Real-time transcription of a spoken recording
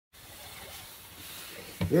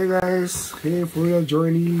Hey guys, hey for real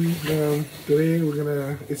journey. Today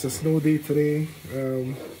it's a snow day today.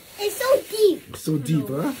 It's so deep. So deep,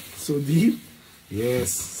 huh? So deep.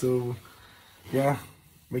 Yes. So yeah,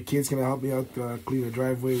 my kid's gonna help me out clean the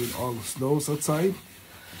driveway with all the snows outside.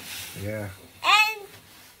 Yeah. And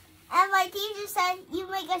my teacher said you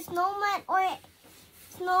make a snowman or a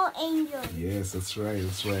snow angel. Yes, that's right.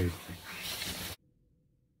 That's right.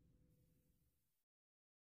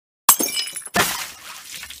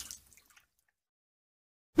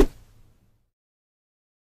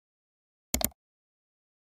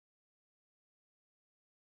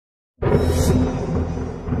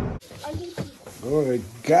 Oh my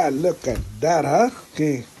God! Look at that, huh?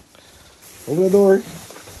 Okay. Open the door.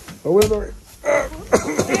 Open the door.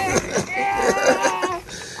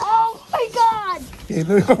 Oh my God! Okay,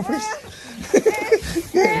 let me go first.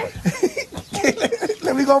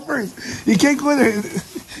 Let me go first. You can't go there.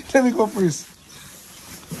 Let me go first.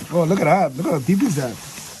 Oh, look at that. Look how deep is that.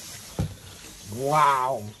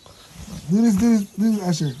 Wow. Do this,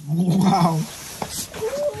 Asher. Wow.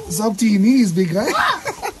 It's up to your knees, big guy.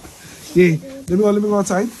 Okay, let me go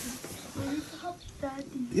outside.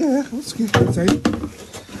 Yeah, let's get outside.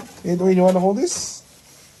 Hey, Dwayne, you want to hold this?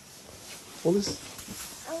 Hold this.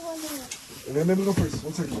 I want to. And then let me go first.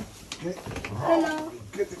 1 second. Okay. Hello.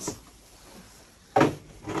 Get this.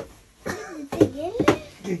 Begin?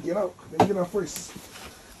 Okay, get out. Let me get out first.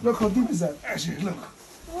 Look how deep is that? Asher, look.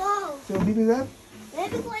 Whoa. See how deep is that?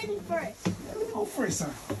 Let me go in first. Let me go first,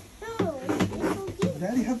 son. No, it's so deep.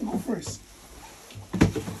 Daddy have to go first.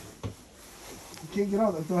 You can't get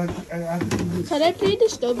out until I have to do this. Can I play the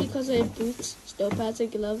snow because I have boots, snow pads,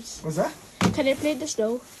 and gloves? What's that? Can I play the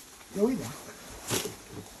snow? No, we don't.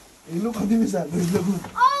 Hey, look how deep is that? Look.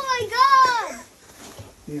 Oh my God!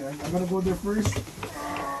 Yeah, I'm gonna go there first.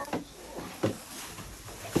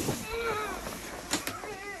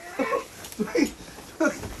 Wait,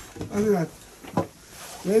 look at that.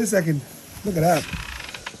 Wait a second. Look at that.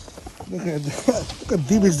 Look at that. Look how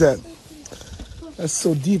deep is that? That's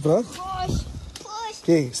so deep, huh? Push.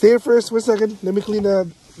 Okay, stay here first. 1 second. Let me clean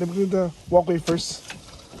the walkway first.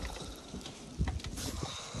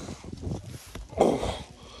 Oh.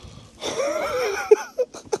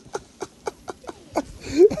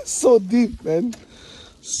 So deep, man.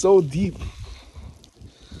 So deep.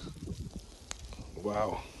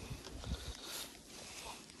 Wow.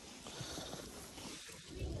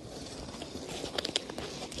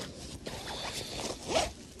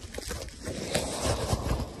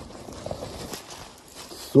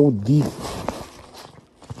 So deep.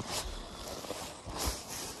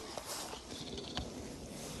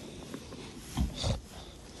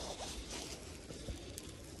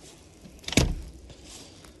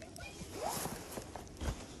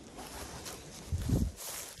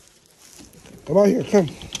 Come out here, come.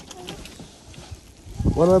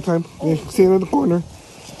 One at a time. Okay, stay in the corner.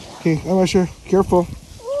 Okay, I'm Usher. Careful.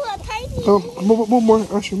 Ooh, a tiny. Come, move more.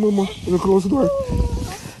 Usher, move more. Let me close the door.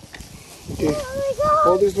 Okay, Oh my God.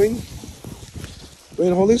 hold this thing.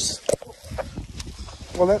 Wait, hold this.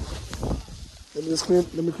 Hold that. Let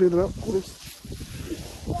me clean it up. Hold this.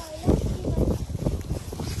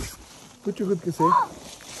 Put your good kiss here.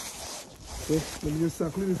 Okay, let me just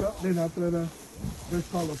clean this up. Then after that, let's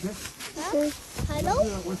call, okay? Hello?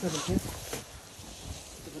 1 second, okay?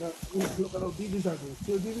 Look at how deep is that.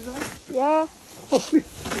 See how deep is that? Yeah.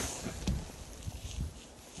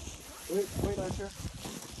 Wait, Usher.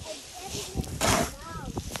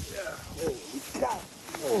 Yeah. Holy cow.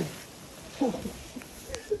 Oh.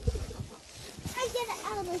 I get it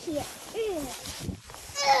out of here. Ew.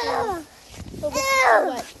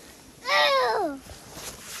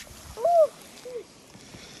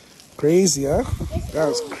 Crazy, huh? That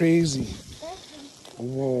was crazy.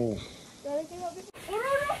 Whoa.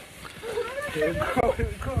 Here we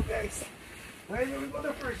go, guys. Right, here we go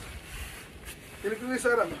there first. Here we go this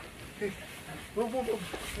side up. Okay. Boom.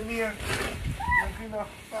 Let me clean up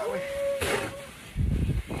that way.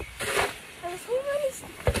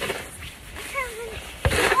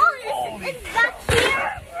 Oh, it's back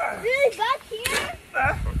here? Really back here?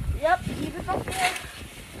 Yep, keep it back there.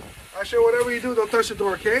 Usher, whatever you do, don't touch the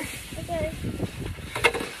door, okay? Okay.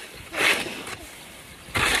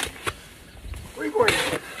 Where you going?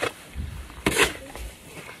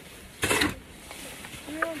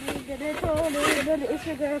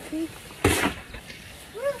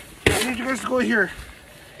 I need you guys to go here.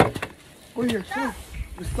 Go here. Come on.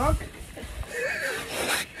 You stuck?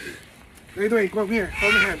 Wait, come here.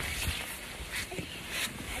 Hold my hand.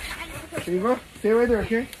 There you go. Stay right there,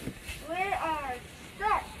 okay? We are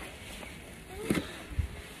stuck.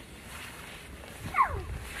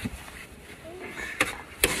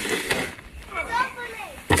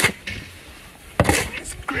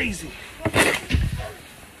 crazy.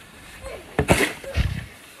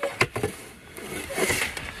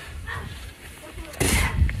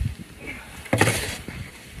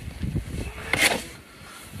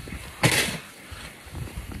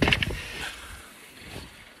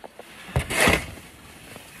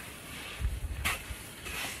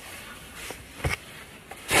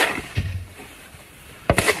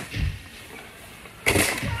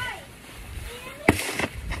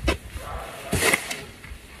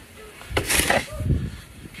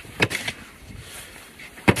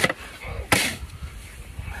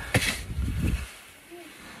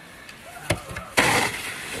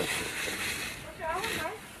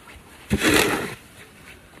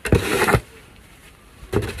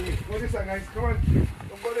 What is that, guys? Come on.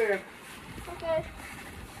 Don't go there. Okay.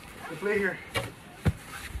 You play here.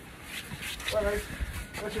 All right.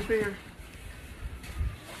 Let's just stay here.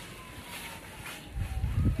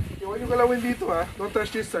 Okay, huwag nyo galawin dito, ha? Don't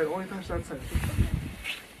touch this side. Only touch that side.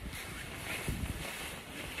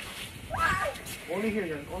 Only here,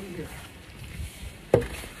 guys. Only here.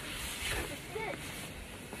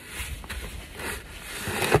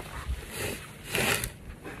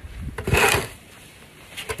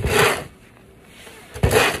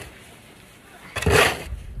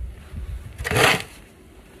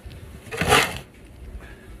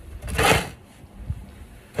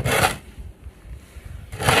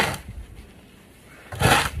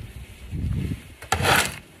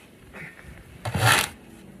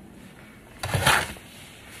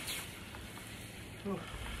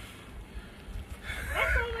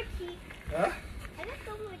 Huh? I just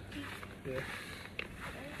don't want to. Yeah.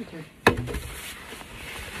 Okay.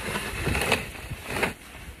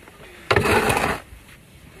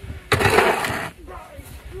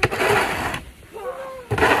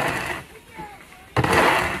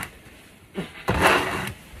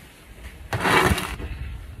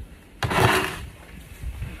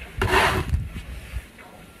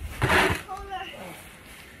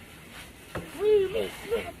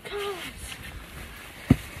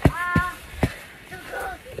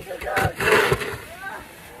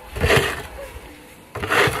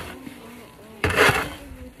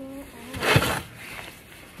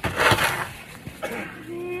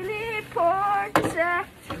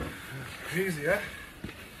 Crazy, huh?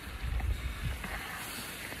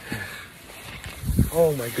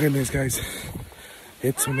 Oh my goodness, guys.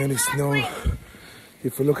 It's so many snow.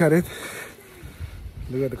 If you look at it,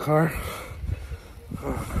 look at the car.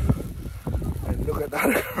 And look at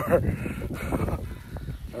that car.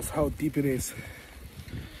 That's how deep it is.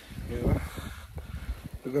 Yeah.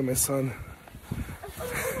 Look at my son.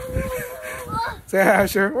 Say hi,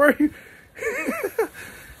 Asher. Where are you?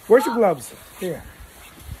 Where's your gloves? Here.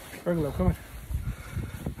 Where's your glove? Come on.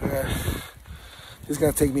 It's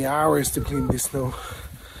gonna take me hours to clean this snow.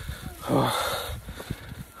 Oh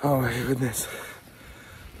my goodness.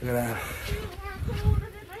 Look at that.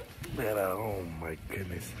 Look at that. Oh my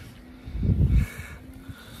goodness.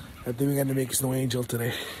 I think we're gonna make a snow angel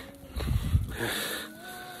today.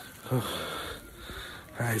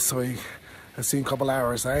 Alright, so I'll see you in a couple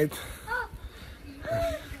hours, right?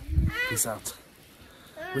 Peace out.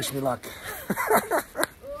 Wish me luck.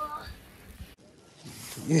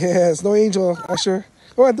 Yeah, snow angel, Asher.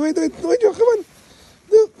 Come on, do it, come on.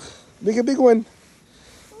 Do. Make a big one.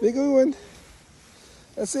 Make a big one.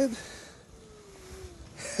 That's it.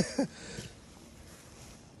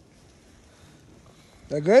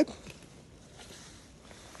 That good?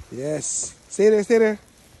 Yes. Stay there, stay there.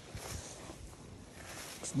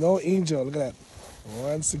 Snow angel, look at that.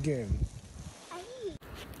 Once again.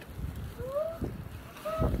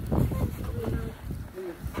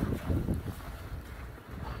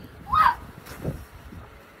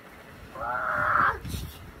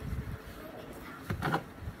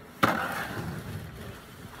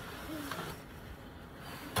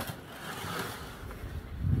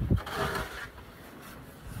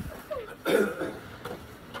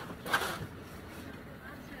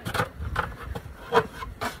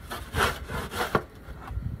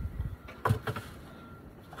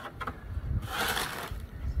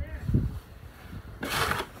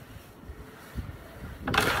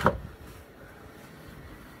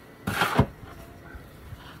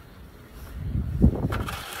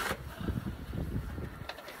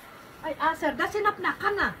 Sir, that's enough na.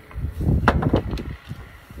 Come na.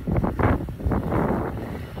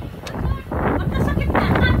 Magkasakit na.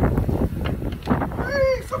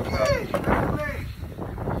 Hey, it's okay. Let it play.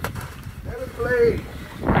 Let it play.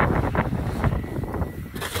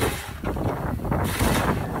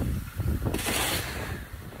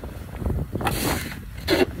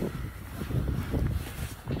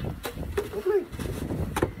 Go play.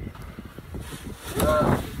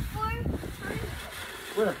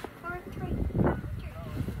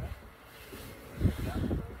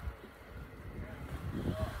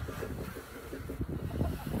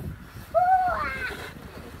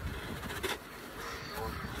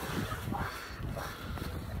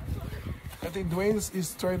 think Dwayne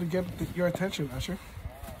is trying to get your attention, Asher.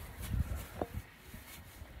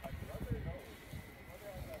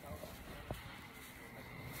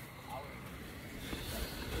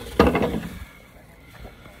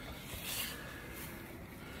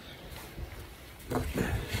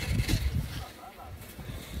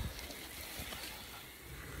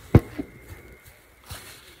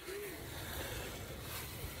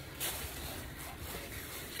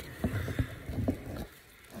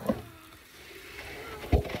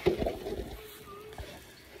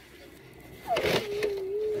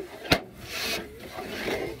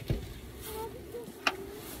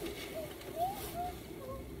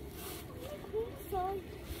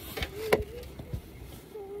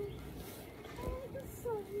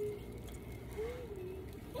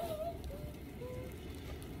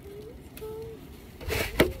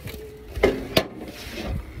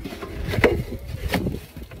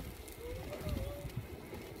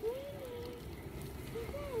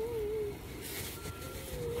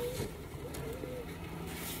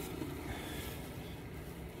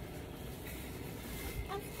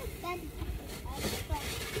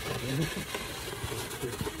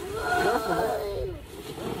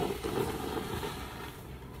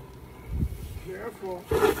 Careful.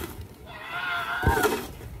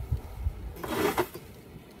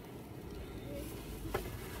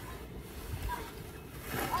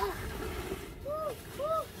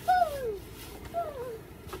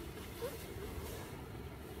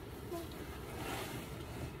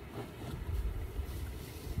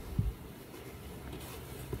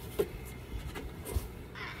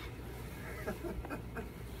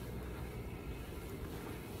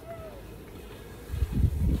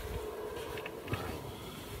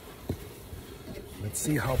 Let's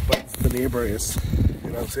see how bad the neighbor is.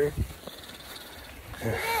 You know what I'm saying?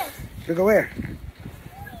 Look at where?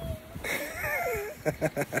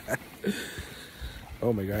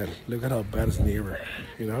 Oh my God! Look at how bad is the neighbor.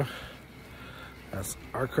 You know, that's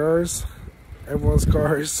our cars, everyone's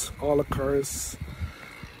cars, all the cars,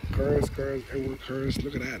 everyone's cars.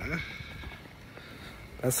 Look at that, huh?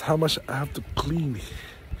 That's how much I have to clean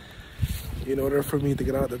in order for me to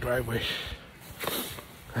get out the driveway.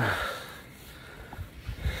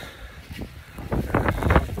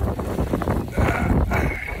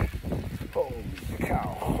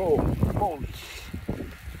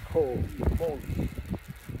 Holy moly.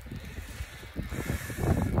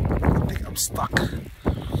 I think I'm stuck.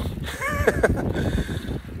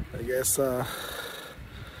 I guess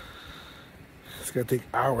it's gonna take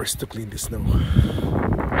hours to clean the snow.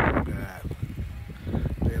 Look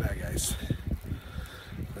at that, guys.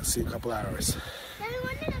 Let's see, a couple hours. Daddy,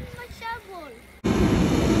 when did I get my shovel?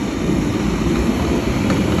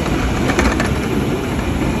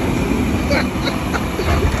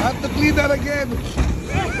 I have to clean that again.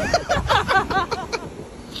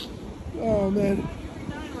 Oh man,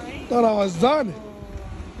 thought I was done.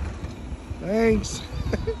 Thanks.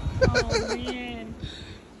 Oh man.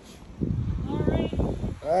 Alright.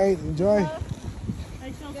 Alright, enjoy.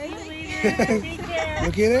 I shall see you later. Take care.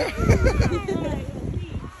 Okay there?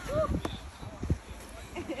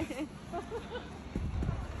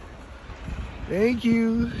 Thank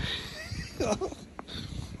you.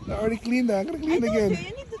 I already cleaned that. I'm gonna clean it again. You need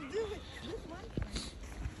to do it. This one.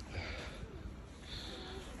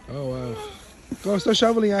 Oh wow. Go, start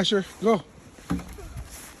shoveling, Asher. Go.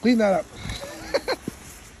 Clean that up.